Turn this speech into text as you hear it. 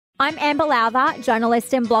I'm Amber Lowther,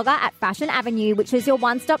 journalist and blogger at Fashion Avenue, which is your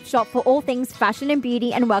one-stop shop for all things fashion and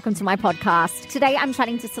beauty, and welcome to my podcast. Today, I'm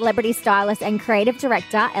chatting to celebrity stylist and creative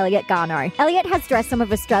director, Elliot Garnaut. Elliot has dressed some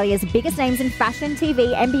of Australia's biggest names in fashion,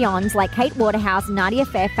 TV and beyond, like Kate Waterhouse, Nadia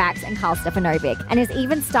Fairfax and Karl Stefanovic, and has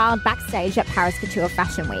even styled backstage at Paris Couture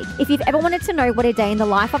Fashion Week. If you've ever wanted to know what a day in the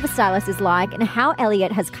life of a stylist is like and how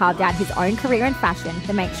Elliot has carved out his own career in fashion,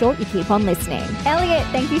 then make sure you keep on listening. Elliot,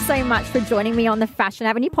 thank you so much for joining me on the Fashion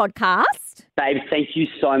Avenue podcast. Babe, thank you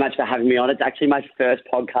so much for having me on. It's actually my first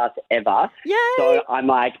podcast ever. Yay! So I'm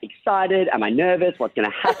excited. Am I nervous? What's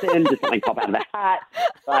going to happen? Does something pop out of the hat?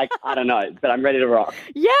 I don't know, but I'm ready to rock.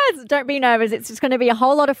 Yes, don't be nervous. It's just going to be a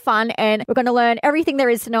whole lot of fun and we're going to learn everything there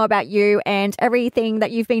is to know about you and everything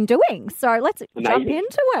that you've been doing. So let's jump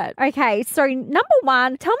into it. Okay, so number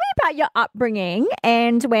one, tell me about your upbringing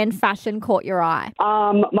and when fashion caught your eye.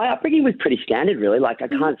 My upbringing was pretty standard, really. I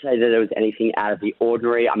can't say that there was anything out of the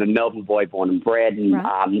ordinary. I'm a Melbourne boy, born and bred,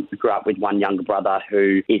 and grew up with one younger brother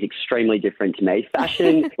who is extremely different to me.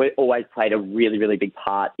 Fashion always played a really, really big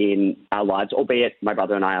part in our lives, albeit my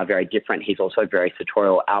brother and I are very different. He's also very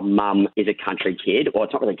sartorial. Our mum is a country kid, or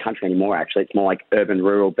it's not really country anymore, actually. It's more like urban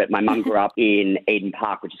rural, but my mum grew up in Eden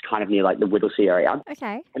Park, which is kind of near the Whittlesea area.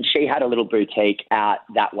 Okay. And she had a little boutique out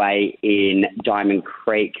that way in Diamond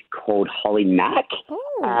Creek called Holly Mac. Ooh.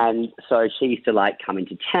 And so she used to come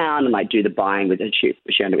into town and do the buying with her. She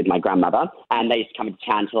owned it with my grandmother. And they used to come into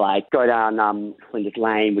town to go down Flinders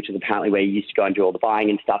Lane, which is apparently where you used to go and do all the buying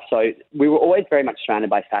and stuff. So we were always very much surrounded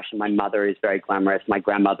by fashion. My mother is very glamorous. My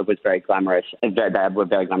grandmother was very glamorous. They were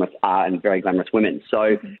very glamorous and very glamorous women.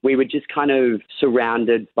 So we were just kind of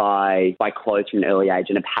surrounded by clothes from an early age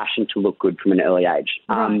and a passion to look good from an early age.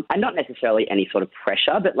 And not necessarily any sort of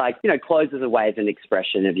pressure, but clothes as a way of an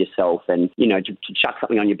expression of yourself, and, to chuck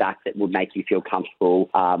something on your back that would make you feel comfortable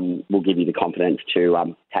will give you the confidence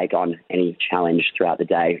to take on any challenge throughout the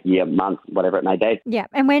day, year, month, whatever it may be. Yeah.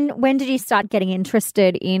 And when did you start getting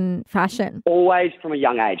interested in fashion? Always from a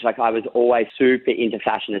young age. I was always super into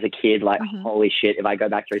fashion as a kid. Holy shit, if I go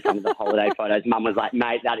back through some of the holiday photos, Mum was like,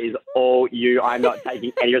 mate, that is all you. I'm not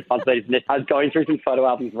taking any responsibility for this. I was going through some photo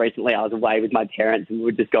albums recently. I was away with my parents and we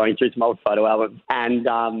were just going through some old photo albums. And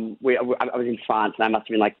I was in France and I must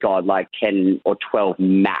have been 10 or 12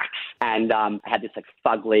 max. And I had this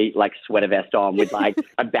fugly sweater vest on with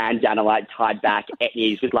a bandana tied back,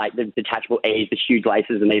 etnies with the detachable ease, the huge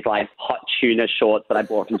laces, and these hot tuna shorts that I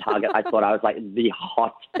bought from Target. I thought I was the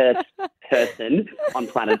hottest person on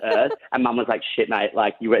planet Earth. And Mum was like, shit, mate,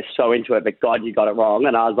 you were so into it, but God, you got it wrong.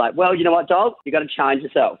 And I was like, well, you know what, doll? You got to challenge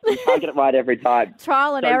yourself. You can't get it right every time.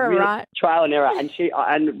 Trial and error, really, right? Trial and error. And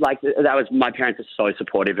that was, my parents are so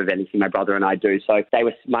supportive of anything my brother and I do. So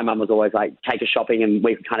my mum was always take us shopping and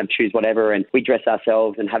we could kind of choose whatever, and we dress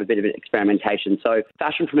ourselves and have a bit of experimentation. So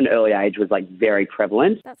fashion from an early age was very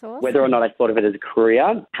prevalent. That's awesome. Whether or not I thought of it as a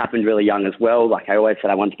career happened really young as well. I always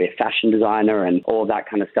said I wanted to be a fashion designer and all of that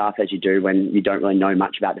kind of stuff, as you do when you don't really know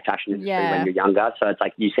much about the fashion industry when you're younger. So it's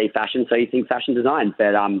you see fashion, so you think fashion design.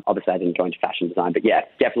 But obviously I didn't go into fashion design. But yeah,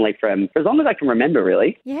 definitely for as long as I can remember,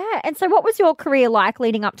 really. Yeah. And so what was your career like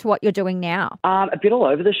leading up to what you're doing now? A bit all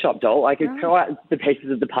over the shop, doll. I could throw out the pieces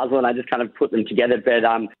of the puzzle and I just kind of put them together. But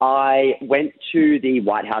I went to the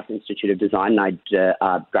White House Institute of Design and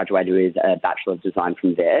I graduated with a Bachelor of Design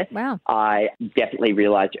from there. Wow. I definitely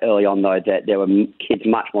realised early on, though, that there were kids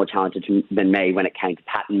much more talented than me when it came to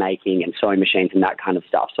pattern making and sewing machines and that kind of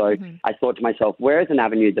stuff. So I thought to myself, where is an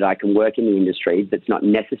avenue that I can work in the industry that's not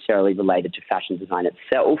necessarily related to fashion design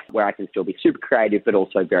itself, where I can still be super creative but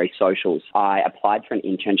also very social? I applied for an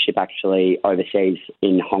internship actually overseas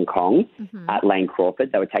in Hong Kong at Lane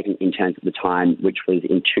Crawford. They were taking interns at the time, which was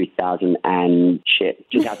in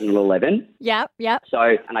 2011. Yep.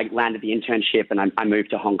 So, and I landed the internship and I moved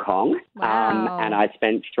to Hong Kong. Wow. And I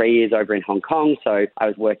spent 3 years over in Hong Kong. So I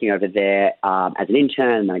was working over there as an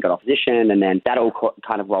intern, and then I got a position, and then that all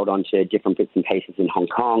kind of rolled on to different bits and pieces in Hong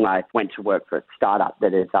Kong. I went to work for a startup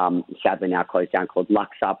that is sadly now closed down called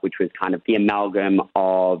Lux Up, which was kind of the amalgam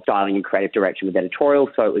of styling and creative direction with editorial.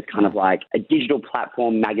 So it was kind of like a digital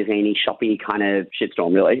platform, magazine-y, shoppy kind of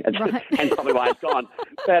shitstorm, really. Hence probably why it's gone.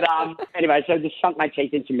 But anyway, so I just sunk my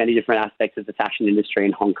teeth into many different aspects of the fashion industry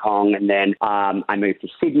in Hong Kong. And then I moved to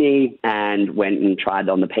Sydney and went and tried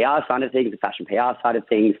on the PR side of things, the fashion PR side of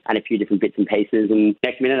things, and a few different bits and pieces. And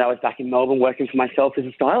next minute I was back in Melbourne working for myself as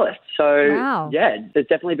a stylist. So yeah, there's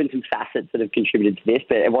definitely been some facets that have contributed to this,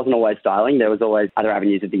 but it wasn't always styling. There was always other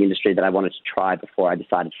avenues of the industry that I wanted to try before I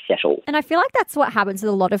decided to settle. And I feel like that's what happens with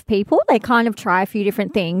a lot of people. They kind of try a few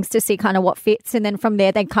different things to see kind of what fits, and then from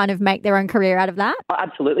there they kind of make their own career out of that. Oh,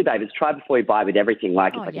 absolutely, babe. It's try before you buy with everything. It's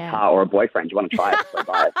like a car or a boyfriend. You want to buy it. So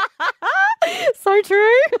buy it. So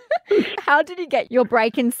true. How did you get your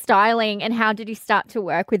break in styling and how did you start to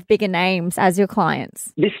work with bigger names as your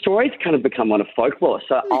clients? This story's kind of become one of folklore.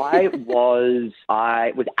 So I was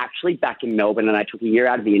actually back in Melbourne and I took a year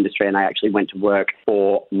out of the industry and I actually went to work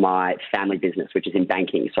for my family business, which is in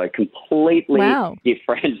banking. So completely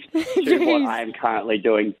different to what I am currently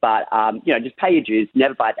doing. But, just pay your dues,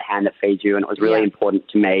 never bite the hand that feeds you. And it was really important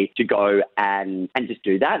to me to go and just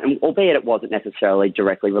do that. And albeit it wasn't necessarily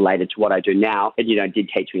directly related to what I do now, it, did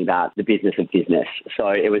teach me about the business of business. So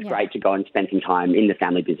it was great to go and spend some time in the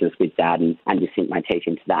family business with Dad and just sink my teeth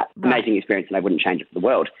into that. Amazing experience, and I wouldn't change it for the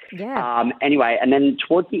world. Yeah. Anyway, and then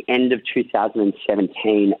towards the end of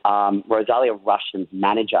 2017, Rosalia Russian's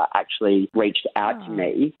manager actually reached out to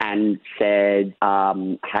me and said,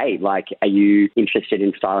 hey, are you interested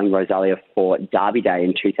in styling Rosalia for Derby Day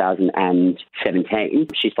in 2017?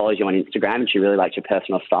 She follows you on Instagram and she really likes your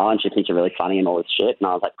personal style and she thinks you're really funny and all this shit. And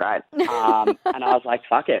I was like, great. And I was like,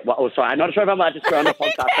 fuck it. Well, sorry, I'm not sure if I'm allowed to swear on the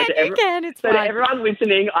podcast. It's to everyone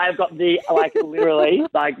listening, I've got the, literally,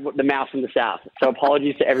 the mouse from the south. So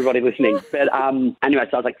apologies to everybody listening. But anyway,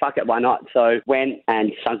 so I was like, fuck it, why not? So went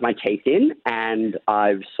and sunk my teeth in and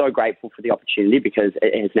I'm so grateful for the opportunity because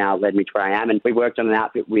it has now led me to where I am. And we worked on an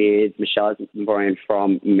outfit with Michelle Zamborian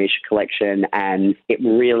from Mish Collection and it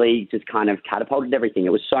really just kind of catapulted everything.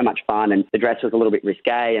 It was so much fun and the dress was a little bit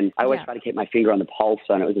risque and I always try to keep my finger on the pulse,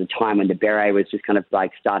 and it was at a time when the beret was just kind of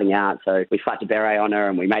starting out. So we slapped a beret on her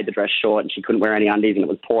and we made the dress short and she couldn't wear any undies and it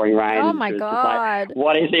was pouring rain. Oh my God.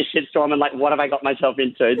 What is this shitstorm? And what have I got myself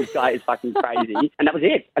into? This guy is fucking crazy. And that was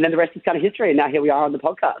it. And then the rest is kind of history. And now here we are on the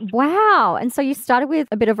podcast. Wow. And so you started with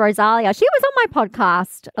a bit of Rosalia. She was on my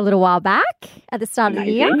podcast a little while back at the start of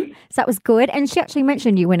the year. So that was good. And she actually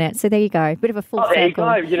mentioned you in it. So there you go. Bit of a full circle. There you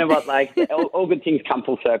go. You know what? All good things come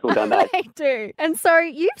full circle, don't they? They do. And so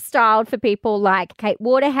you've styled for people like Kate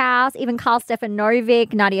Waterhouse, even Carl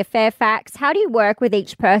Stefanovic, Nadia Fairfax. How do you work with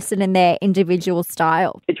each person in their individual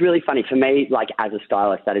style? It's really funny. For me, as a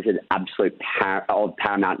stylist, that is an absolute of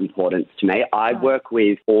paramount importance to me. I work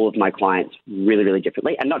with all of my clients really, really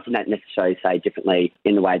differently. And not to necessarily say differently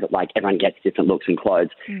in the way that everyone gets different looks and clothes.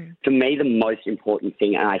 For me, the most important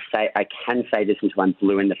thing, and I can say this until I'm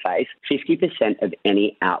blue in the face, 50% of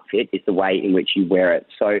any outfit is the way in which you wear it.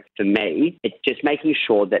 So for me, it's just making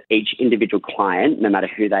sure that each individual client, no matter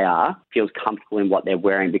who they are, feels comfortable in what they're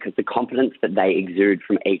wearing because the confidence that they exude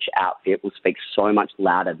from each outfit will speak so much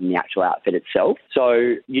louder than the actual outfit itself.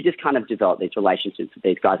 So you just kind of develop these relationships with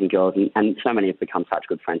these guys and girls and so many have become such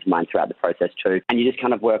good friends of mine throughout the process too. And you just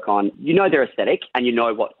kind of work on, their aesthetic and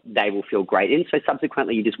what they will feel great in. So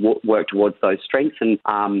subsequently you just work towards those strengths and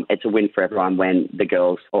it's a win for everyone when the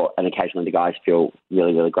girls and occasionally the guys feel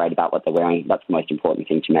really, really great about what they're wearing. That's the most important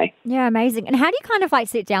thing to me. Yeah, amazing. And how do you kind of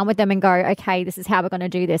sit down with them and go, okay, this is how we're going to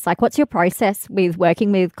do this? What's your process with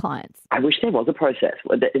working with clients? I wish there was a process.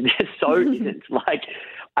 There so isn't.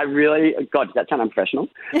 God, does that sound unprofessional?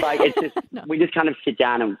 It's just, no. We just kind of sit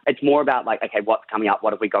down and it's more about okay, what's coming up?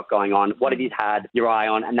 What have we got going on? What have you had your eye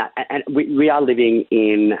on? And we are living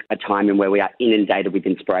in a time in where we are inundated with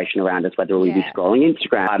inspiration around us, whether we be scrolling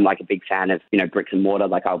Instagram. I'm a big fan of, bricks and mortar.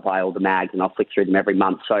 I'll buy all the mags and I'll flick through them every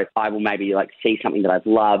month. So I will maybe see something that I've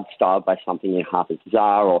loved styled by something half as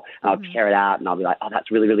bizarre or I'll tear it out and I'll be like, oh, that's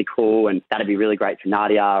really, really cool. And that'd be really great for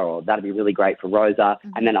Nadia or that'd be really great for Rosa.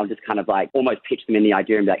 And then I'll just kind of almost pitch them in the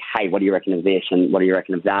idea and be like, hey, what do you reckon of this and what do you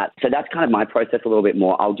reckon of that? So that's kind of my process a little bit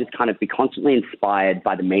more. I'll just kind of be constantly inspired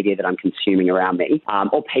by the media that I'm consuming around me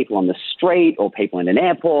or people on the street or people in an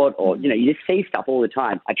airport or, you just see stuff all the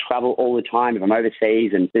time. I travel all the time if I'm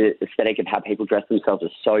overseas and the aesthetic of how people dress themselves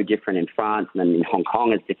is so different in France and then in Hong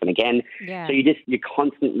Kong it's different again. Yeah. So you're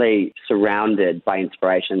constantly surrounded by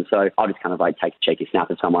inspiration. So I'll just kind of take a cheeky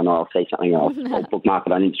snap at someone or I'll see something else or bookmark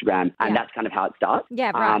it on Instagram and that's kind of how it starts.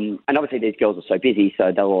 Yeah, right. And obviously these girls are so busy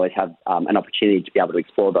so they'll always have an opportunity to be able to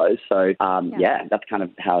explore those. So, that's kind of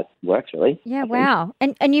how it works, really. Yeah, wow.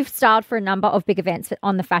 And you've styled for a number of big events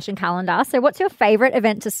on the fashion calendar. So what's your favourite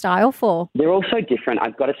event to style for? They're all so different.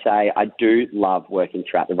 I've got to say, I do love working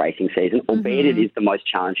throughout the racing season, albeit it is the most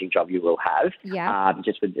challenging job you will have. Yeah.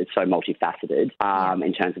 Just with it's so multifaceted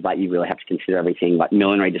in terms of you really have to consider everything.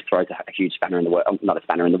 Millinery just throws a huge spanner in the works, not a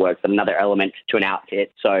spanner in the works, but another element to an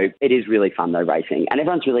outfit. So it is really fun though, racing. And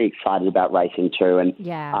everyone's really excited about racing too. And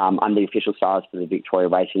Yeah. I'm the official stylist for the Victoria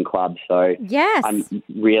Racing Club. So Yes. I'm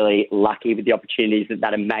really lucky with the opportunities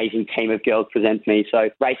that amazing team of girls presents me. So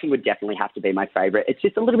racing would definitely have to be my favourite. It's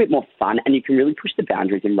just a little bit more fun and you can really push the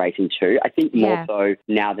boundaries in racing too. I think more so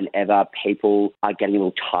now than ever, people are getting a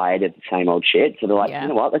little tired of the same old shit. So they're like, you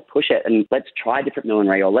know what, let's push it and let's try different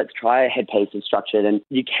millinery or let's try a headpiece that's structured, and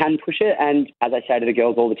you can push it. And as I say to the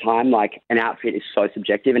girls all the time, like an outfit is so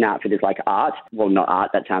subjective. An outfit is like art. Well, not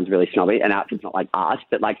art. That sounds really snobby. An outfit's not like art,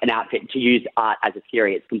 but like an outfit, to use art as a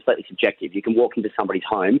theory, it's completely subjective. You can walk into somebody's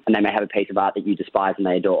home and they may have a piece of art that you despise and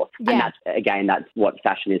they adore. And that's what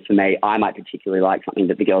fashion is for me. I might particularly like something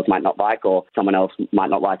that the girls might not like or someone else might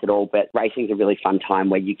not like at all. But racing's a really fun time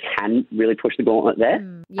where you can really push the gauntlet there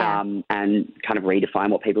and kind of redefine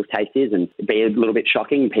what people's taste is and be a little bit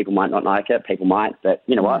shocking. People might not like it. People might. But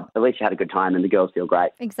you know what? At least you had a good time and the girls feel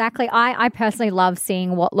great. Exactly. I personally love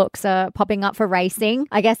seeing what looks are popping up for racing.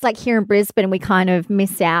 I guess like here in Brisbane, we kind of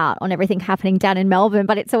miss out on everything happening down in Melbourne,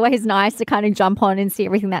 but it's always nice to kind of jump on and see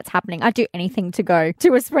everything that's happening. I'd do anything to go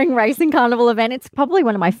to a spring racing carnival event. It's probably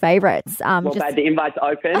one of my favourites. Babe, the invite's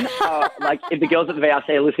open. Like if the girls at the VRC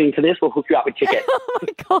are listening to this, we'll hook you up with tickets. Oh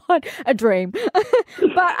my God, a dream. But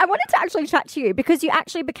I wanted to actually chat to you because you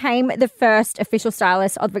actually became the first official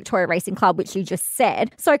stylist of the Victoria Racing Club, which you just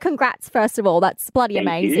said. So congrats, first of all. That's bloody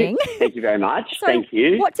amazing. Thank you very much. So thank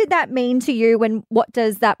you. What did that mean to you and what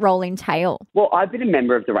does that role entail? Well, I've been a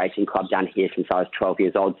member of the racing club down here since I was 12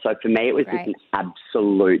 years old. So for me, it was just an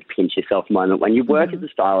absolute pinch yourself moment. When you work as a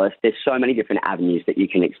stylist, there's so many different avenues that you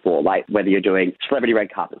can explore, like whether you're doing celebrity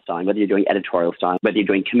red carpet styling, whether you're doing editorial styling, whether you're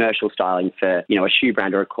doing commercial styling for, you know, a shoe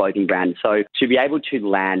brand or a clothing brand. So to be able to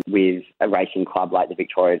land with a racing club like the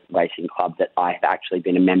Victoria Racing Club that I have actually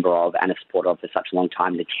been a member of and a supporter of for such a long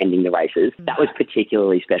time and attending the races, that was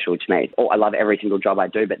particularly special to me. I love every single job I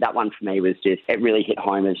do, but that one for me was just, it really hit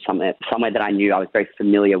home as somewhere that I knew I was very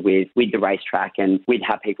familiar with the racetrack and with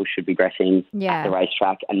how people should be dressing at the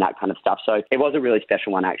racetrack and that kind of stuff. So it was a really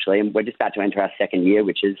special one actually, and we're just about to enter our second year,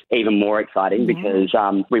 which is even more exciting because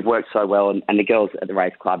we've worked so well and the girls at the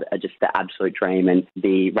race club are just the absolute dream, and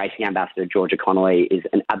the racing ambassador Georgia Connolly is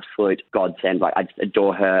an absolute godsend. Like I just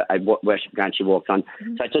adore her. I worship the ground she walks on.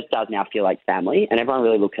 So it just does now feel like family, and everyone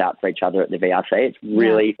really looks out for each other at the VRC. It's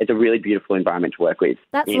really it's a really beautiful environment to work with.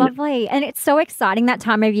 That's lovely, and it's so exciting that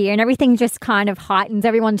time of year, and everything just kind of heightens.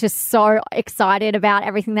 Everyone's just so excited about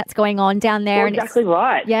everything that's going on down there. Well, and exactly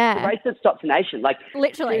right. Yeah, the race that stops the nation. Like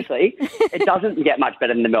literally, seriously, it doesn't get much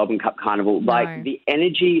better than the Melbourne Cup Carnival. Like the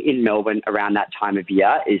energy in Melbourne around that time of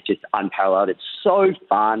year is just unparalleled. It's so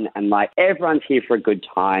fun, and like everyone's here for a good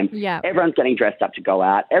time. Yeah, everyone's getting dressed up to go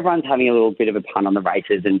out. Everyone's having a little bit of a pun on the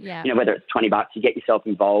races, and you know, whether it's $20, you get yourself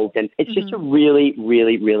involved, and it's just a really,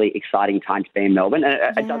 really, really exciting time to be in Melbourne.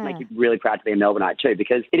 And it does make you really proud to be a Melbourneite too,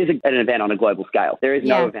 because it is an event on a global scale. There is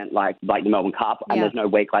no event like the Melbourne Cup, and there's no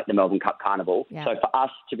week like the Melbourne Cup Carnival. So for us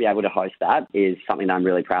to be able to host that is something that I'm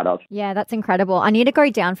really proud of. Yeah, that's incredible. I need to go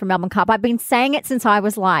down for Melbourne Cup. I've been saying it since I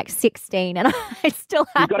was like 16 and I still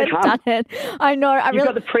haven't done it. I know. You've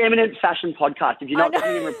got the preeminent fashion podcast. If you're not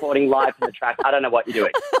coming and reporting live from the track, I don't know what you're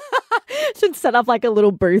doing. Should set up like a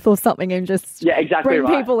little booth or something and just bring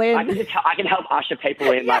people in. I can help usher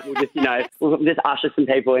people in. Like we'll just usher some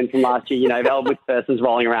people in from last year. You know, if Elvis person's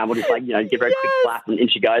rolling around, we'll just give her a quick slap and in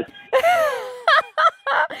she goes.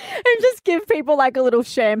 And just give people like a little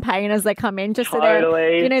champagne as they come in, just so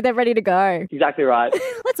they're ready to go. Exactly right.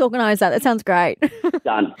 Let's organise that. That sounds great.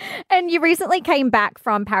 Done. And you recently came back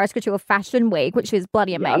from Paris Couture Fashion Week, which was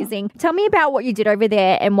bloody amazing. Tell me about what you did over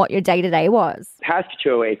there and what your day-to-day was. Paris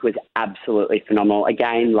Couture Week was absolutely phenomenal.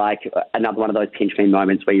 Again, like another one of those pinch me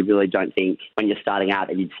moments where you really don't think when you're starting out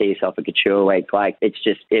that you'd see yourself at Couture Week. Like it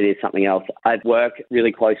is something else. I work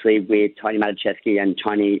really closely with Tony Matacheski, and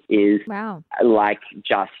Tony is like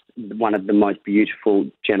just one of the most beautiful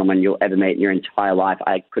gentlemen you'll ever meet in your entire life.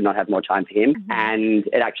 I could not have more time for him. And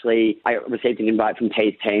I received an invite from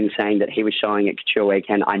T's team saying that he was showing at Couture Week,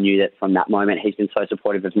 and I knew that from that moment he's been so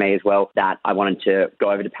supportive of me as well that I wanted to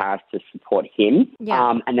go over to Paris to support him.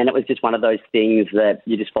 And then it was just one of those things that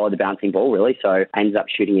you just follow the bouncing ball, really. So I ended up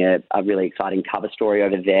shooting a really exciting cover story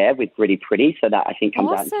over there with Gritty Pretty, so that I think comes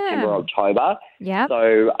out in September or October.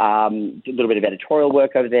 So a little bit of editorial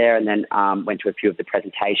work over there, and then went to a few of the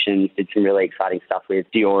presentations collaborations, did some really exciting stuff with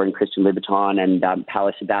Dior and Christian Louboutin and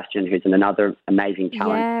Paolo Sebastian, who's another amazing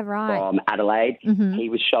talent from Adelaide. Mm-hmm. He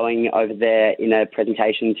was showing over there in a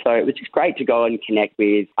presentation. So it was just great to go and connect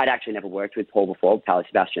with. I'd actually never worked with Paul before, Paolo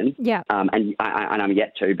Sebastian. Yeah. And I'm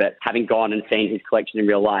yet to, but having gone and seen his collection in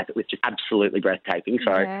real life, it was just absolutely breathtaking.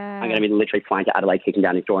 So I'm going to be literally flying to Adelaide, kicking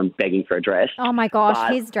down his door and begging for a dress. Oh my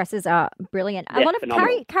gosh, his dresses are brilliant. A lot of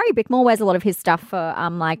phenomenal. Carrie Bickmore wears a lot of his stuff for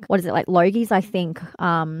like what is it, like Logies, I think,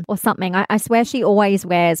 or something. I swear she always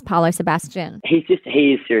wears Paolo Sebastian. He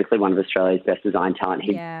is seriously one of Australia's best design talent.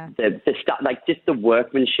 The stuff, like just the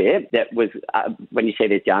workmanship that was when you see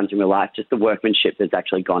these yarns in real life, just the workmanship that's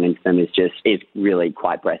actually gone into them is really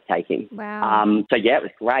quite breathtaking. Wow. So yeah, it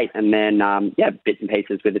was great. And then bits and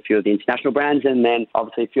pieces with a few of the international brands, and then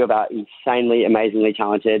obviously a few of our insanely, amazingly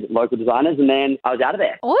talented local designers, and then I was out of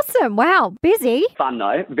there. Awesome. Wow. Busy. Fun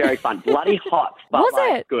though. Very fun. Bloody hot. But was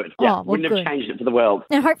it? Good. Yeah. Wouldn't have changed it for the world.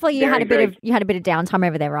 And hopefully you had a bit of downtime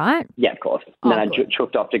over there, right? Yeah, of course. And then I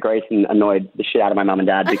chucked off to Greece and annoyed the shit out of my mum and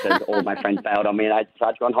dad because all of my friends bailed on me and I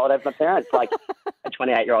decided to go on holiday with my parents like a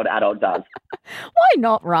 28-year-old adult does. Why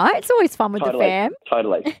not, right? It's always fun with the fam.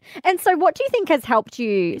 Totally. And so what do you think has helped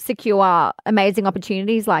you secure amazing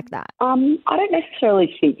opportunities like that? I don't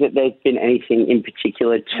necessarily think that there's been anything in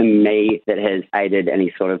particular to me that has aided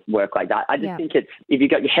any sort of work like that. I just think it's, if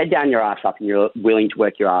you've got your head down your ass up and you're willing to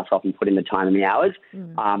work your ass off and put in the time and the hours,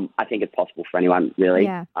 I think it's possible for anyone, really.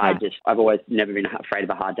 Yeah. I've always never been afraid of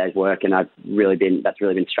a hard day's work, and that's really been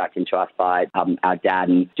strapped into us by our dad,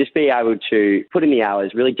 and just be able to put in the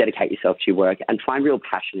hours, really dedicate yourself to your work and find real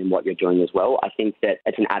passion in what you're doing as well. I think that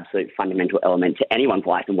it's an absolute fundamental element to anyone's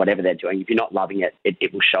life and whatever they're doing. If you're not loving it,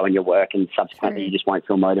 it will show in your work, and subsequently you just won't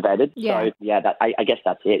feel motivated. Yeah. So I guess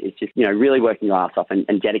that's it. It's just, really working your ass off and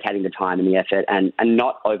dedicating the time and the effort and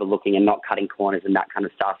not overlooking and not cutting corners and that kind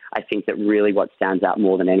of stuff. I think that really what stands out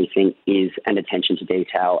more than anything is an attention to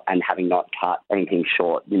detail and having not cut anything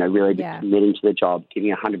short, really just committing to the job,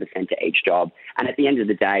 giving 100% to each job. And at the end of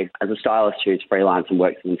the day, as a stylist who's freelance and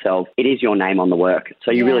works for themselves, it is your name on the work.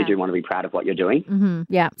 So you really do want to be proud of what you're doing. Mm-hmm.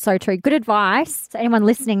 Yeah, so true. Good advice to anyone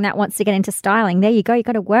listening that wants to get into styling. There you go. You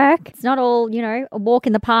got to work. It's not all, a walk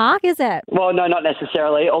in the park, is it? Well, no, not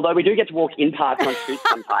necessarily. Although we do get to walk in parks on streets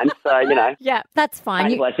sometimes. So, Yeah, that's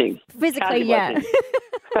fine. Blessings. Physically, yeah.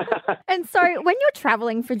 And so when you're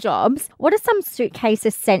traveling for jobs, what are some suitcase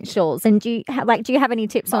essentials? And do you have any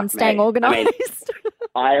tips on staying organised?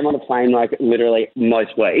 I am on a plane like literally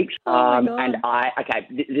most weeks. Oh my God.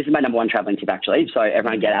 And this is my number one traveling tip actually. So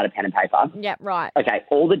everyone get out a pen and paper. Yeah, right. Okay,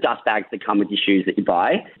 all the dust bags that come with your shoes that you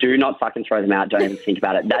buy, do not fucking throw them out. Don't even think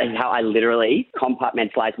about it. That is how I literally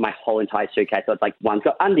compartmentalize my whole entire suitcase. So it's like one's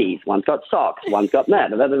got undies, one's got socks, one's got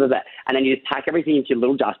that, and then you just pack everything into your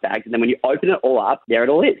little dust bags. And then when you open it all up, there it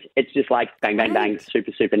all is. It's just like bang, bang, bang,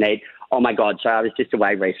 super, super neat. Oh my God. So I was just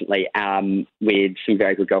away recently with some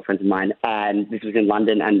very good girlfriends of mine. And this was in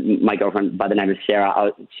London, and my girlfriend by the name of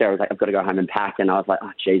Sarah, Sarah was like, I've got to go home and pack. And I was like,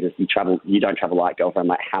 oh, Jesus, you don't travel light, girlfriend. I'm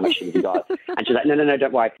like, how much have you got? And she's like, no,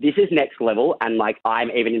 don't worry. This is next level. And like,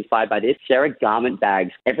 I'm even inspired by this. Sarah garment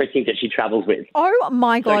bags everything that she travels with. Oh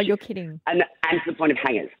my God, you're kidding. And to the point of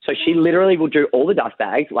hangers. So she literally will do all the dust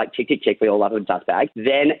bags, like tick, tick, tick, we all love a dust bag.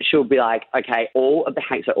 Then she'll be like, okay, all of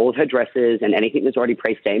her dresses and anything that's already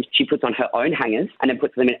pre-steamed, she puts on her own hangers and then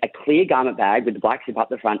puts them in a clear garment bag with the black zip up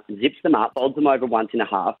the front, zips them up, folds them over once in a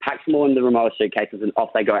half, packs them all in the Rimowa suitcases, and off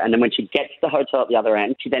they go. And then when she gets to the hotel at the other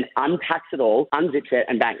end, she then unpacks it all, unzips it,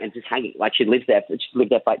 and bang, and just hanging. Like she's lived there for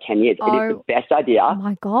like 10 years. It is the best idea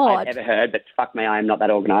my God. I've ever heard, but fuck me, I am not that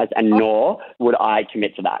organised, and nor would I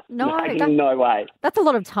commit to that. No, no way. That's a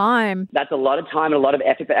lot of time. That's a lot of time and a lot of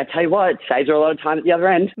effort, but I tell you what, it saves her a lot of time at the other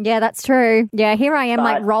end. Yeah, that's true. Yeah, here I am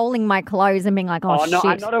like rolling my clothes and being like, oh no, shit.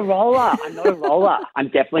 I'm not a roller. I'm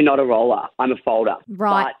definitely not a roller. I'm a folder.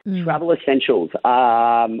 Right. But travel essentials.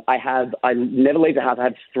 I never leave the house. I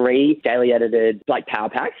have 3 daily edited like power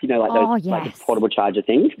packs, those like portable charger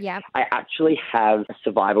things. Yeah. I actually have a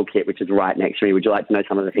survival kit, which is right next to me. Would you like to know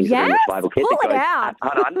some of the things that are in the survival kit? Pull it out.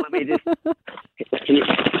 Hold on, let me just... Can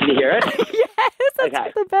you hear it? Yes,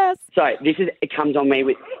 that's the best. So it comes on me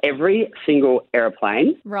with every single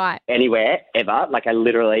airplane. Right. Anywhere, ever. Like I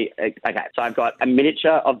literally... Okay, so I've got a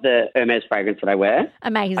miniature of the Hermes fragrance that I wear.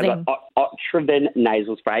 Amazing. I've got Otraven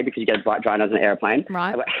nasal spray because you get a dry nose on an airplane.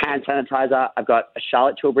 Right. I've got hand sanitizer. I've got a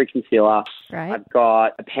Charlotte Tilbury concealer. Right. I've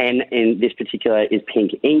got a pen in this particular is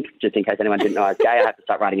pink ink, just in case anyone didn't know I was gay. I have to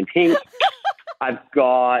start writing in pink. I've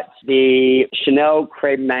got the Chanel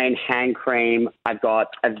Cream Main hand cream. I've got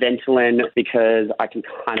a Ventolin because I can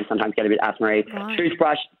kind of sometimes get a bit asthma-y. Right.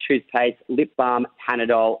 Toothbrush, toothpaste, lip balm,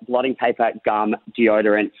 Panadol, blotting paper, gum,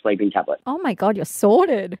 deodorant, sleeping tablet. Oh my God, you're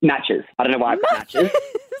sorted. Matches. I don't know why I've got matches.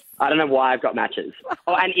 I don't know why I've got matches.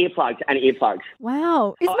 Oh, and earplugs.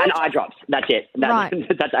 Wow. And eye drops. That's it. Right.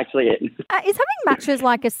 That's actually it. Is having matches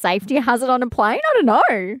like a safety hazard on a plane? I don't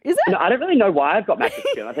know. Is it? No, I don't really know why I've got matches.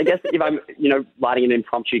 To be honest. I guess if I'm, lighting an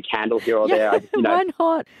impromptu candle here or there, why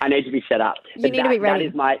not? I need to be set up. You need to be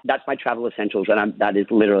ready. That's my travel essentials, and that is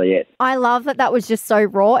literally it. I love that was just so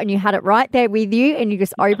raw, and you had it right there with you, and you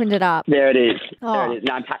just opened it up. There it is. Oh. There it is.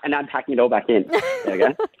 Now I'm packing it all back in. There we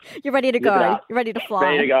go. You're ready to go. You're ready to fly.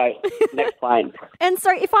 Ready to go. Next plane. And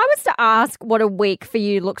so if I was to ask what a week for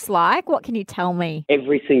you looks like, what can you tell me?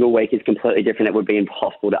 Every single week is completely different. It would be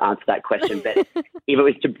impossible to answer that question. But if it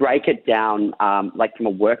was to break it down, like from a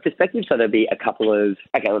work perspective, so there'd be a couple of,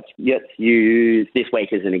 let's use this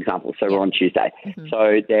week as an example. So we're on Tuesday. Mm-hmm.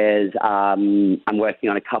 So there's, I'm working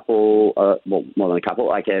on a couple, more than a couple,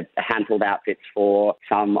 like a handful of outfits for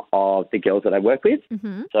some of the girls that I work with.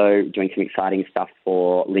 Mm-hmm. So doing some exciting stuff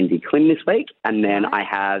for Lindy Klim this week. And then I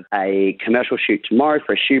have a commercial shoot tomorrow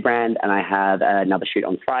for a shoe brand, and I have another shoot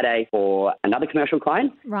on Friday for another commercial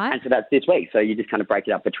client. Right. And so that's this week. So you just kind of break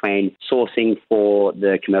it up between sourcing for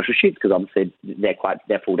the commercial shoots, because obviously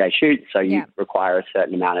they're full day shoots, so you require a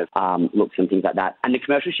certain amount of looks and things like that. And the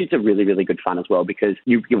commercial shoots are really, really good fun as well, because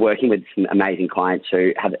you're working with some amazing clients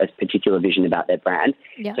who have a particular vision about their brand.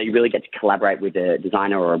 Yeah. So you really get to collaborate with a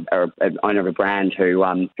designer or an owner of a brand who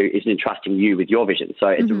is entrusting you with your vision. So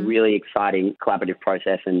it's a really exciting collaborative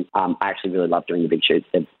process, and I actually really love doing the big shoots.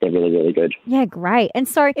 They're really, really good. Yeah, great. And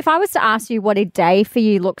so if I was to ask you what a day for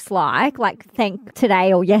you looks like think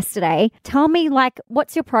today or yesterday, tell me,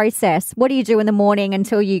 what's your process? What do you do in the morning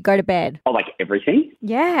until you go to bed? Oh, like everything?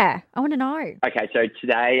 Yeah, I want to know. Okay, so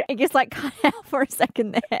today... It just cut out for a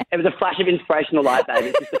second there. It was a flash of inspirational light, babe.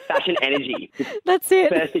 It's just the fashion energy. That's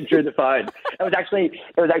it. Bursting through the phone. It was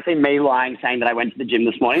actually me lying, saying that I went to the gym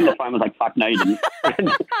this morning. The phone was like, fuck no, you didn't. and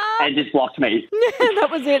it just blocked me. Yeah, that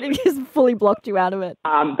was it. It just fully blocked you out of it.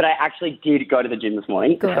 But I actually did go to the gym this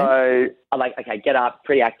morning. Good. So I get up,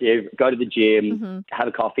 pretty active, go to the gym, have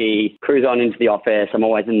a coffee, cruise on into the office. I'm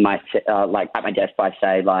always in my at my desk by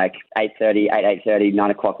say 8:30,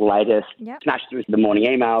 9 o'clock latest. Yep. Smash through the morning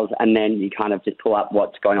emails, and then you kind of just pull up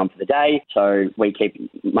what's going on for the day. So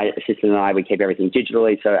my assistant and I keep everything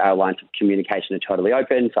digitally, so our lines of communication are totally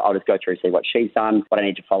open. So I'll just go through, see what she's done, what I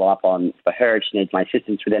need to follow up on for her if she needs my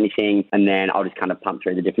assistance with anything, and then I'll just kind of pump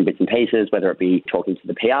through the different bits and pieces, whether it be talking to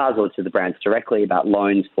the PRs or to the brands directly about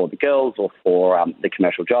loans for the girls or for the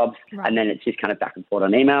commercial jobs. Right. And then it's just kind of back and forth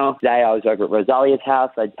on email. Today I was over at Rosalia's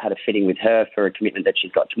house. I had a fitting with her for a commitment that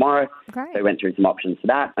she's got tomorrow. Okay. So we went through some options for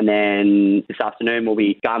that. And then this afternoon we'll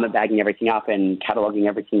be garment bagging everything up and cataloguing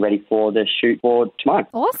everything ready for the shoot for tomorrow.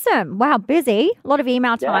 Awesome. Wow, busy. A lot of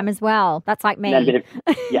email time as well. That's like me.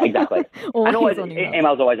 Yeah, exactly. And always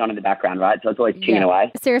email's always on in the background, right? So it's always ticking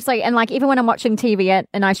away. Seriously. And even when I'm watching TV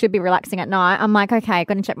and I should be relaxing at night, I'm like, okay,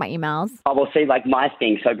 going to check my emails. Oh, well, see, my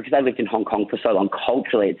thing, so because I lived in Hong Kong for so long,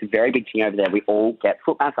 culturally, it's a very big thing over there. We all get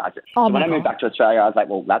foot massages. Oh, so when I moved back to Australia, I was like,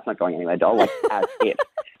 well, that's not going anywhere, doll, as if.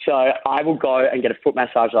 So I will go and get a foot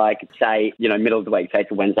massage, say, middle of the week, say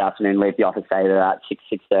it's a Wednesday afternoon, leave the office, say, at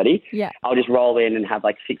 6:30. Yeah. I'll just roll in and have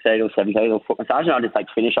 6:30 or 7:30 or foot massage, and I'll just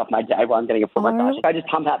finish off my day while I'm getting a foot massage. I just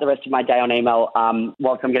pump out the rest of my day on email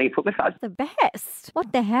whilst I'm getting a foot massage. The best.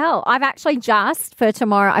 What the hell? I've actually for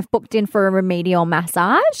tomorrow, I've booked in for a remedial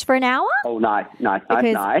massage for an hour. Oh, nice.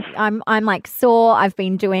 I'm sore. I've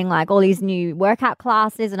been doing all these new workout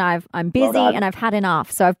classes, and I'm busy and I've had enough.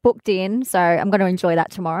 So I've booked in. So I'm going to enjoy that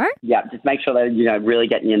tomorrow. Yeah, just make sure that really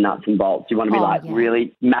getting your nuts and bolts. You want to be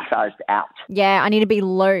really massaged out. Yeah, I need to be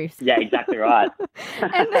loose. Yeah, exactly right.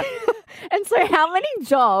 and so how many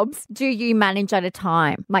jobs do you manage at a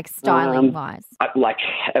time, styling wise?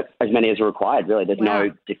 As many as are required, really. There's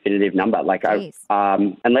no definitive number.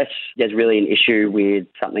 Unless there's really an issue with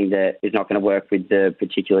something that is not going to work with the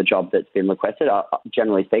particular job that's been requested,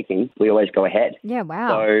 generally speaking, we always go ahead. Yeah, wow.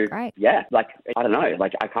 So, great. Yeah, I don't know.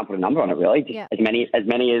 I can't put a number on it, really. Just as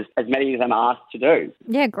many as I'm asked to do.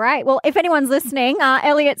 Yeah, great. Well, if anyone's listening,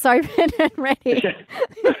 Elliot's open and ready.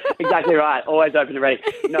 Exactly right. Always open and ready.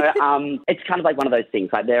 No, It's kind of like one of those things.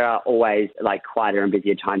 Like there are always like quieter and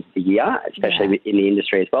busier times of the year, especially in the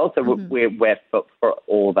industry as well. So we're for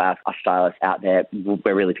all of our stylists out there,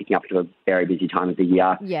 we're really picking up to a very busy time of the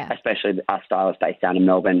year. Yeah. Especially our stylists based down in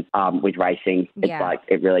Melbourne with racing. It's like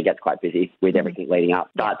it really gets quite busy with everything leading up.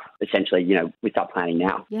 But essentially, we start planning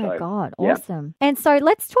now. Yeah, so, God, awesome. And so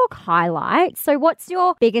let's talk highlights. So what's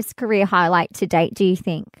your biggest career highlight to date, do you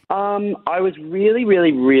think? I was really,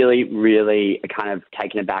 really, really, really kind of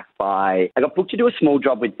taken aback by, I got booked to do a small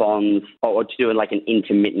job with Bonds or to do like an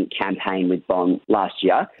intermittent campaign with Bonds last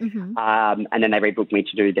year. And then they rebooked me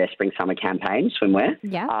to do their spring-summer campaign, swimwear.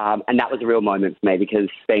 Yeah. And that was a real moment for me because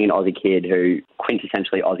being an Aussie kid who,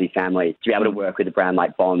 quintessentially Aussie family, to be able to work with a brand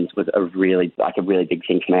like Bonds was a really big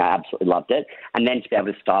thing for me. I absolutely loved it. And then to be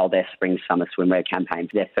able to style their spring-summer swimwear campaign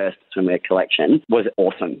for their first swimwear collection was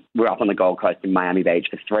awesome. We were up on the Gold Coast in Miami Beach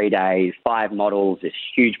for 3 days, 5 models, this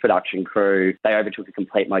huge production crew. They overtook a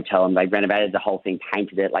complete motel and they renovated the whole thing,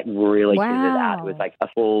 painted it, like really kitted it out. It was like a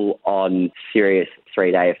full-on serious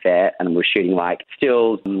 3-day affair, and we were shooting like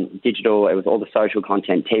stills, digital. It was all the social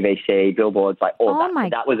content, TVC, billboards, like all that. My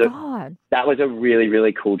that was God. That was a really,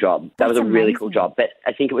 really cool job. That was a really cool job. But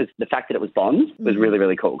I think it was the fact that it was Bonds was really,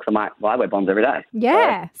 really cool because I'm like, well, I wear Bonds every day.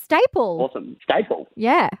 Yeah, so, staple. Awesome. Staple.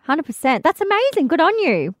 Yeah, 100%. That's amazing. Good on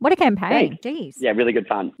you. What a campaign. Thanks. Jeez. Yeah, really good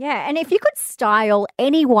fun. Yeah, and if you could style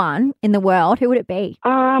anyone in the world, who would it be?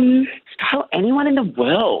 Style anyone in the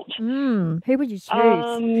world? Who would you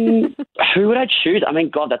choose? Who would I choose? I mean,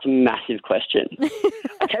 God, that's a massive question.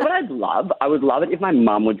 I tell you what I'd love? I would love it if my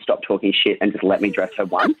mum would stop talking shit and just let me dress her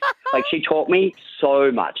once. Like, she taught me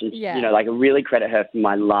so much. And, I really credit her for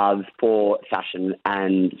my love for fashion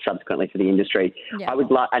and subsequently for the industry. Yeah. I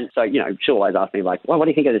would love, and so, she'll always ask me, like, well, what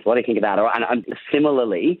do you think of this? What do you think of that? And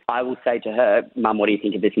similarly, I will say to her, Mum, what do you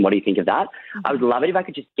think of this and what do you think of that? I would love it if I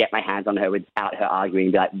could just get my hands on her without her arguing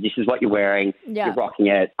and be like, this is what you're wearing, you're rocking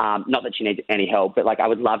it. Not that she needs any help, but, like, I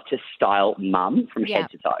would love to style Mum from head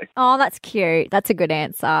to toe. Oh, that's cute. That's a good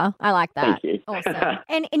answer. I like that. Thank you. Awesome.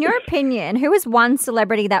 And in your opinion, who is one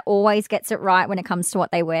celebrity that always gets it right when it comes to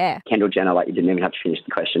what they wear? Kendall Jenner, like you didn't even have to finish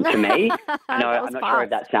the question. For me, I know I'm not sure if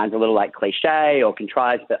that sounds a little like cliche or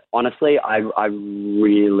contrived, but honestly, I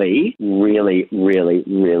really, really, really,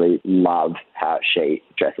 really love how she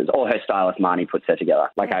dresses, or her stylist Marnie puts her together.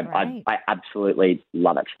 Like I absolutely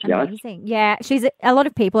love it, to be honest. Yeah, a lot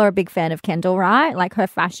of people are a big fan of Kendall, right? Like her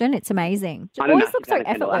fashion, it's amazing. She always looks so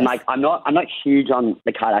effortless. I'm not huge on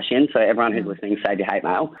the Kardashians, so everyone who's listening, save your hate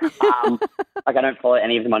mail. Like I don't follow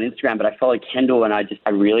any of them on Instagram, but I follow Kendall, and I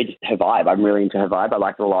really just her vibe. I'm really into her vibe. I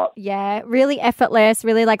like it a lot. Yeah, really effortless,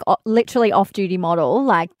 really like literally off-duty model.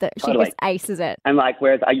 Like she just aces it. And like,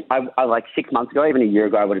 whereas I like 6 months ago, even a year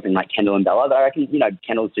ago, I would have been like Kendall and Bella. But I reckon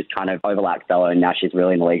Kendall's just kind of overlapped Bella, and now she's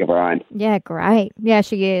really in a league of her own. Yeah, great. Yeah,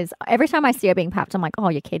 she is. Every time I see her being papped, I'm like, oh,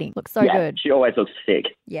 you're kidding. Looks so good. She always looks sick.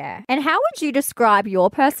 Yeah. And how would you describe your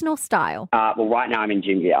personal style? Well, right now I'm in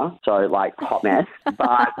gym gear, so like hot mess.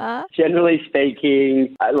 But generally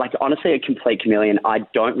speaking, like honestly, a complete chameleon. I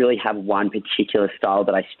don't really have one particular style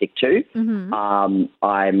that I stick to.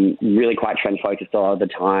 I'm really quite trend focused a lot of the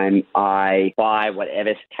time. I buy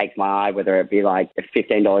whatever takes my eye, whether it be like a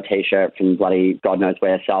 $15 t-shirt from bloody God knows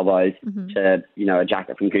where, Salvos, to, a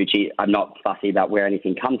jacket from Gucci. I'm not fussy about where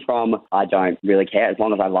anything comes from. I don't really care as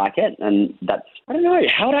long as I like it. And that's, I don't know,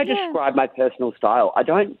 how would I describe my personal style? I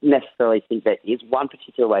don't necessarily think there is one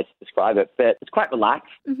particular way to describe it, but it's quite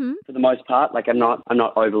relaxed for the most part. Like I'm not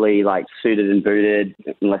overly like suited and booted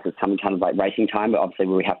unless it's some kind of like racing time, but obviously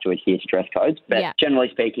we have to adhere to dress codes. But generally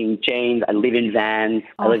speaking, jeans. I live in Vans.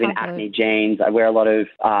 I live in Acne jeans. I wear a lot of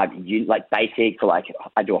like basics. Like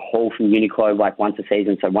I do a haul from Uniqlo like once a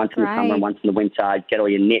season, so once in the summer and once in the winter. Get all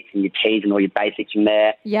your knits and your tees and all your basics from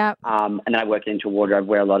there. Yeah. And then I work it into a wardrobe. I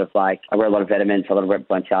wear a lot of Vetements, a lot of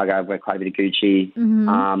Balenciaga. I wear quite a bit of Gucci.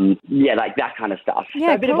 Like that kind of stuff. Yeah,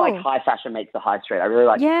 so a bit of like high fashion meets the high street. I really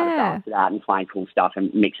like to kind of balance it out and find cool stuff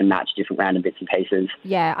and mix and match different random bits and pieces.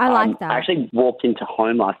 Yeah, I like that. I actually walked into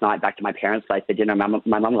home last night back to my parents' place for dinner. My mum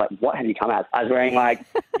was like, what have you come as? I was wearing like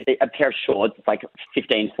a pair of shorts. It's like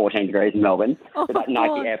 15, 14 degrees in Melbourne. With like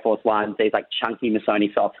Nike Air Force Ones, these like chunky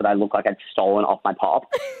Missoni socks that I look like I'd stolen off my pop.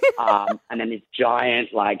 And then this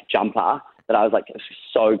giant like jumper that I was like, it was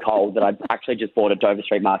so cold that I actually just bought at Dover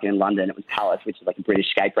Street Market in London. It was Palace, which is like a British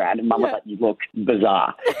skate brand. And Mum was like, you look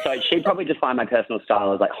bizarre. So she'd probably just find my personal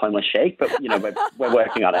style as like homeless chic, but we're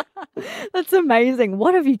working on it. That's amazing.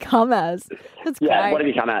 What have you come as? That's great. Yeah, what have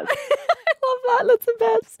you come as? I love that. That's the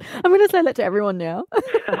best. I'm going to say that to everyone now.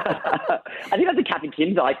 I think that's a Kathy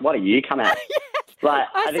Kim's like, what are you come as? Yes. Like,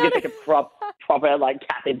 I think it's like a proper like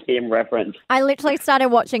Kath and Kim reference. I literally started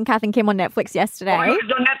watching Kath and Kim on Netflix yesterday. Oh, it's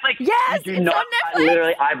on Netflix? Yes, you do it's not, on Netflix.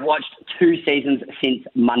 Literally, I've watched 2 seasons since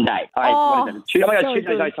Monday. All right, what is it? Oh my God,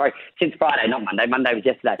 so sorry. Since Friday, not Monday. Monday was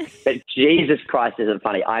yesterday. But Jesus Christ, is it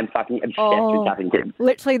funny. I'm fucking obsessed with Kath and Kim.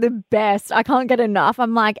 Literally the best. I can't get enough.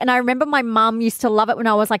 I'm like, and I remember my mum used to love it when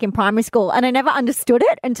I was like in primary school, and I never understood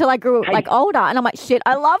it until I grew like older. And I'm like, shit,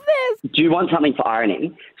 I love this. Do you want something for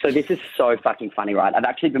irony? So this is so fucking funny, right? I've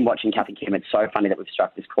actually been watching Kath and Kim. It's so funny that we've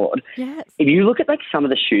struck this chord. Yes. If you look at like some of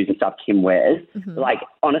the shoes and stuff Kim wears, like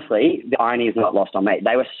honestly, the irony is not lost on me.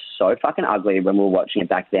 They were so fucking ugly when we were watching it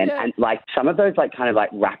back then. Yeah. And like some of those like kind of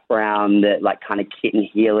like wraparound, like kind of kitten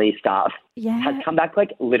heely stuff has come back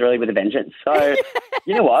like literally with a vengeance. So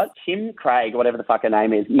you know what? Tim Craig, whatever the fuck her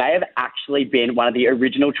name is, may have actually been one of the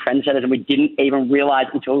original trendsetters and we didn't even realize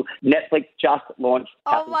until Netflix just launched.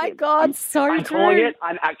 Oh my God, I'm true. Calling it.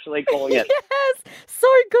 I'm actually calling it. Yes, so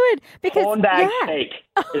good. Because cornbag chic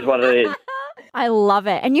is what it is. I love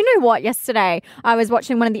it. And you know what? Yesterday, I was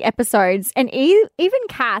watching one of the episodes and even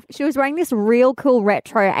Kath, she was wearing this real cool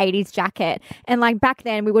retro 80s jacket. And like back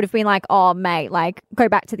then, we would have been like, oh, mate, like go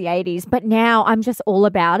back to the 80s. But now I'm just all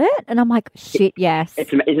about it. And I'm like, shit, yes.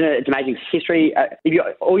 Isn't it? It's amazing. History,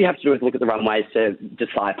 all you have to do is look at the runways to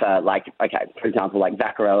decipher, like, okay, for example, like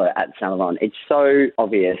Vaccarello at Saint Laurent. It's so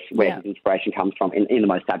obvious where his inspiration comes from in the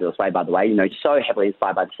most fabulous way, by the way. You know, so heavily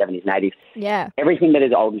inspired by the 70s and 80s. Yeah. Everything that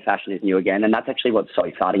is old in fashion is new again. And that's actually what's so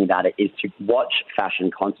exciting about it, is to watch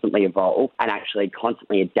fashion constantly evolve and actually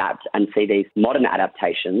constantly adapt and see these modern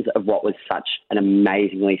adaptations of what was such an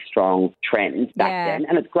amazingly strong trend back then.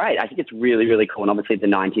 And it's great. I think it's really, really cool. And obviously the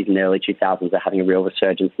 90s and early 2000s are having a real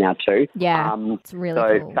resurgence now too. Yeah, it's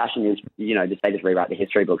really cool. So fashion is, you know, they just rewrite the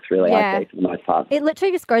history books really, I think, for the most part. It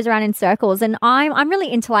literally just goes around in circles. And I'm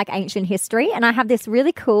really into like ancient history, and I have this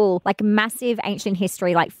really cool, like massive ancient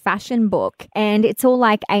history, like fashion book. And it's all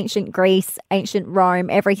like ancient Greece, ancient Rome,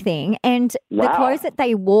 everything. And the clothes that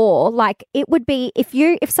they wore, like it would be,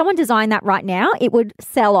 if someone designed that right now, it would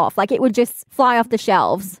sell off. Like it would just fly off the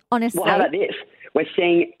shelves, honestly. Well, how about this? We're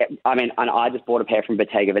seeing, I mean, and I just bought a pair from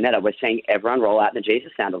Bottega Veneta. We're seeing everyone roll out the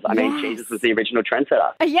Jesus sandals. I mean, Jesus was the original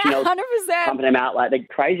trendsetter. Yeah, Chanel's 100%. pumping them out like they're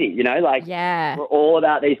crazy, you know? Like, we're all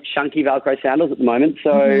about these chunky Velcro sandals at the moment.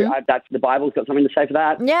 So that's the Bible's got something to say for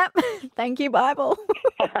that. Yep. Thank you, Bible.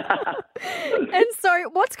 And so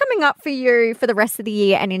what's coming up for you for the rest of the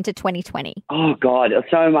year and into 2020? Oh, God,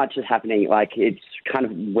 so much is happening. Like, it's kind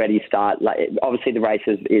of where do you start? Like, obviously, the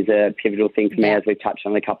races is a pivotal thing for me, as we've touched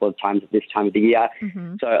on a couple of times at this time of the year.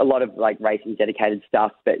 So a lot of like racing dedicated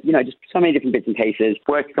stuff, but you know, just so many different bits and pieces.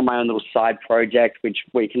 Working on my own little side project, which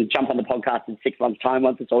we can jump on the podcast in 6 months' time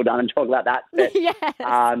once it's all done and talk about that. But,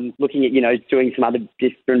 looking at, you know, doing some other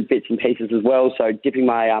different bits and pieces as well. So dipping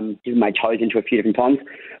my toes into a few different ponds.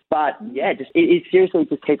 But yeah, it seriously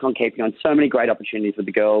just keeps on keeping on. So many great opportunities with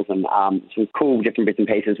the girls and some cool different bits and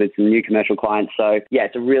pieces with some new commercial clients. So yeah,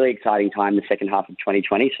 it's a really exciting time, the second half of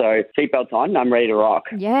 2020. So seatbelts on, I'm ready to rock.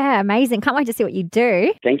 Yeah, amazing. Can't wait to see what you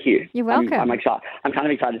do. Thank you. You're welcome. I'm excited. I'm kind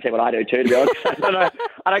of excited to see what I do too, to be honest.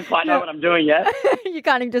 I don't quite know what I'm doing yet. You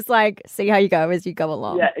kind of just like see how you go as you go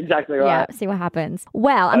along. Yeah, exactly right. Yeah, see what happens.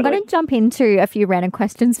 Well, I'm going to jump into a few random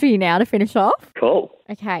questions for you now to finish off. Cool.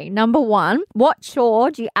 Okay, number one, what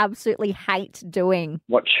chore do you absolutely hate doing?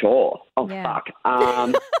 What chore? Oh, fuck.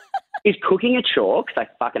 Is cooking a chore? Because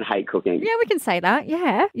I fucking hate cooking. Yeah, we can say that.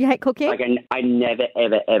 Yeah. You hate cooking? Like, I never,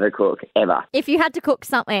 ever, ever cook, ever. If you had to cook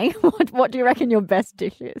something, what do you reckon your best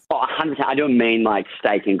dish is? Oh, 100%. I do mean like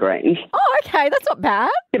steak and greens. Oh, okay. That's not bad.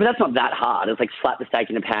 Yeah, but that's not that hard. It's like slap the steak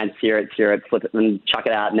in a pan, sear it, flip it, and chuck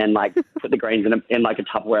it out, and then like put the greens in like a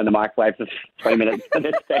Tupperware in the microwave for 20 minutes and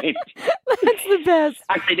then steamed. That's the best.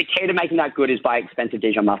 Actually, the key to making that good is buy expensive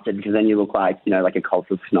Dijon mustard, because then you look like, you know, like a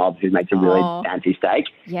cultural snob who makes a really fancy steak.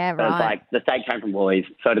 Yeah, but right. It's like the steak came from Woolies,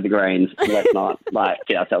 so did the greens. Let's not like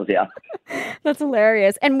get ourselves here. That's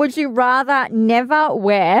hilarious. And would you rather never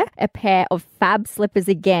wear a pair of fab slippers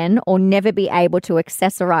again or never be able to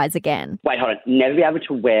accessorize again? Wait, hold on. Never be able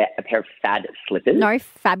to wear a pair of fad slippers? No,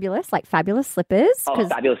 fabulous, like fabulous slippers. Oh,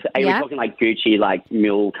 fabulous. Are you talking like Gucci, like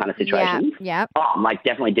mule kind of situations? Yeah. Oh, I'm like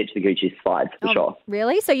definitely ditch the Gucci slides for sure.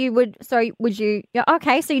 Really? So would you,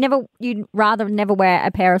 okay, so you'd rather never wear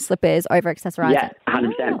a pair of slippers over accessorizing? Yeah,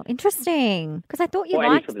 100%. Oh, interesting. Because I thought you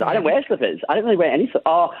liked them. I don't wear slippers. I don't really wear any slippers.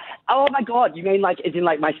 Oh my God. You mean like, as in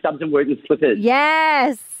like my Stubbs and Wootton slippers?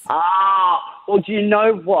 Yes. Well, do you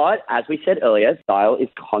know what? As we said earlier, style is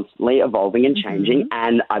constantly evolving and changing.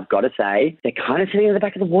 And I've got to say, they're kind of sitting in the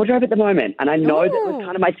back of the wardrobe at the moment. And I know that was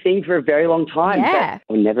kind of my thing for a very long time. Yeah.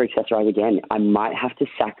 But I'll never accessorize again. I might have to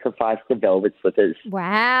sacrifice the velvet slippers.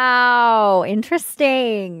 Wow.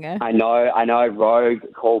 Interesting. I know, rogue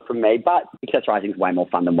call from me, but accessorizing is way more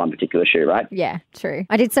fun than one particular shoe, right? Yeah, true.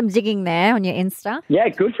 I did some digging there on your Insta. Yeah,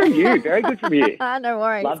 good from you. Very good from you. No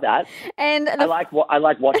worries. Love that. And I like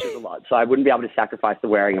watches a lot, so I wouldn't be able to sacrifice the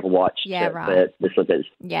wearing of a watch for the slippers.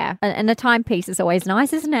 Yeah, and a timepiece is always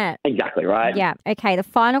nice, isn't it? Exactly right. Yeah. Okay, the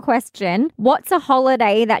final question. What's a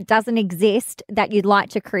holiday that doesn't exist that you'd like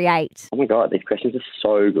to create? Oh my God, these questions are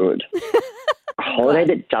so good. A holiday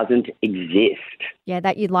that doesn't exist. Yeah,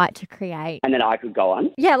 that you'd like to create. And then I could go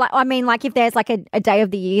on? Yeah, like if there's like a day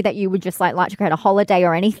of the year that you would just like to create a holiday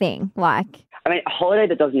or anything, like... I mean, a holiday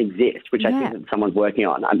that doesn't exist, which I think that someone's working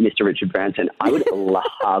on, Mr. Richard Branson, I would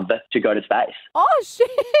love to go to space. Oh,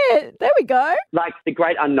 shit. There we go. Like the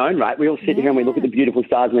great unknown, right? We all sit here and we look at the beautiful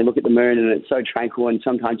stars and we look at the moon and it's so tranquil, and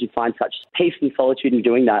sometimes you find such peace and solitude in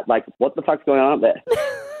doing that. Like, what the fuck's going on up there?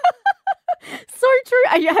 So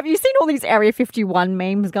true. Have you seen all these Area 51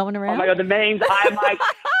 memes going around? Oh my God, the memes. I'm like,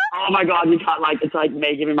 oh my God, you can't, like, it's like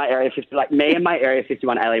me giving my Area 50, like me and my Area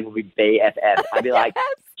 51 alien will be BFF. I'd be like,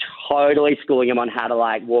 totally schooling him on how to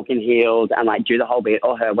like walk in heels and like do the whole bit,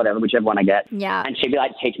 or her, whatever, whichever one I get. Yeah. And she'd be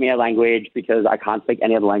like, teach me a language because I can't speak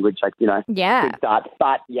any other language. Like, you know. Yeah. Good start.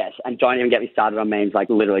 But yes, and don't even get me started on memes. Like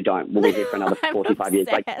literally don't. We'll be here for another 45 years.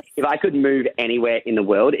 Like if I could move anywhere in the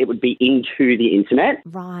world, it would be into the internet.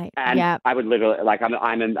 Right. And I would literally like I'm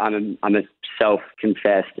a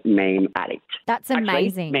self-confessed meme addict. That's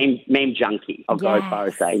amazing. Meme junkie. I'll go as far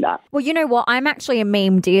as saying that. Well, you know what? I'm actually a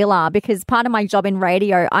meme dealer because part of my job in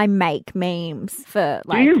radio, I make memes for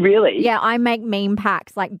like... Do you really? Yeah, I make meme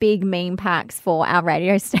packs, like big meme packs for our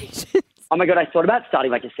radio stations. Oh my God, I thought about starting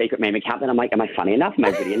like a secret meme account. Then I'm like, am I funny enough? Am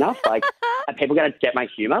I witty enough? Like, are people going to get my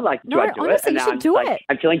humor? Like, do I do honestly, it? And you should do it.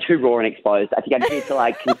 I'm feeling too raw and exposed. I think I just need to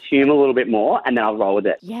like consume a little bit more and then I'll roll with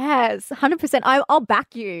it. Yes, 100%. I'll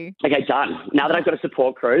back you. Okay, done. Now that I've got a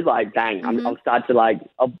support crew, like, bang, I'll start to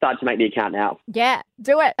make the account now. Yeah,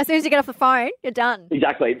 do it. As soon as you get off the phone, you're done.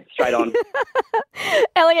 Exactly. Straight on.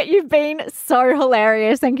 Elliot, you've been so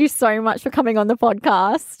hilarious. Thank you so much for coming on the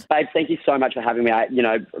podcast. Babe, thank you so much for having me.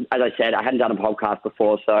 As I said, I hadn't done a podcast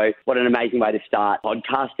before, so what an amazing way to start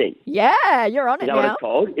podcasting. Yeah, you're on it now. Is that what it's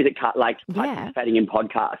called? Is it participating in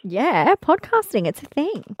podcasts? Yeah, podcasting. It's a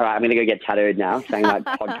thing. All right, I'm going to go get tattooed now, saying like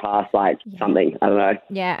podcast, like something. I don't know.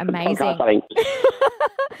 Yeah, amazing. Podcast, something.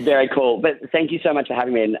 Very cool. But thank you so much for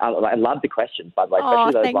having me. And I love the questions, by the way,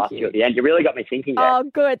 especially those last two at the end. You really got me thinking there. Oh,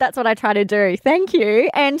 good. That's what I try to do. Thank you.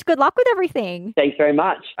 And good luck with everything. Thanks very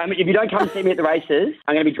much. If you don't come see me at the races,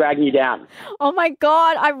 I'm going to be dragging you down. Oh, my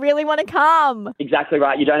God. I really want to come. Exactly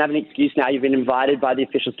right. You don't have an excuse now. You've been invited by the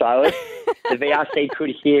official stylist. The VRC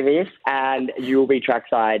could hear this and you will be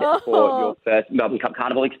trackside for your first Melbourne Cup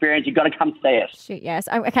Carnival experience. You've got to come see it. Shit, yes.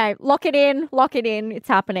 Okay, lock it in. Lock it in. It's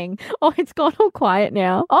happening. Oh, it's gone all quiet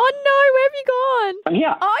now. Oh, no. Where have you gone? I'm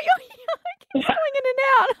here. Oh, you're here. I keep going in and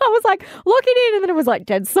out. I was like, lock it in. And then it was like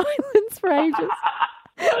dead silence for ages.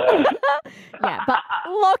 Yeah, but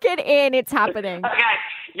lock it in. It's happening. Okay,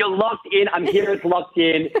 you're locked in. I'm here. It's locked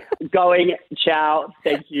in. Going. Ciao.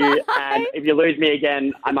 Thank you. And if you lose me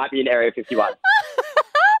again, I might be in Area 51.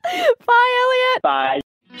 Bye, Elliot. Bye.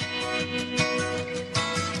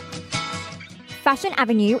 Fashion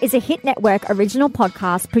Avenue is a Hit Network original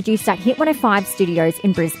podcast produced at Hit 105 Studios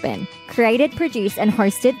in Brisbane. Created, produced and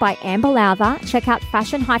hosted by Amber Lowther. Check out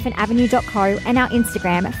fashion-avenue.co and our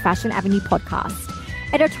Instagram, Fashion Avenue Podcast.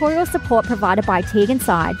 Editorial support provided by Tegan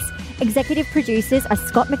Sides. Executive producers are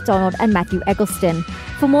Scott McDonald and Matthew Eggleston.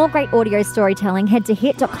 For more great audio storytelling, head to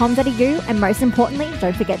hit.com.au and most importantly,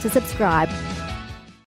 don't forget to subscribe.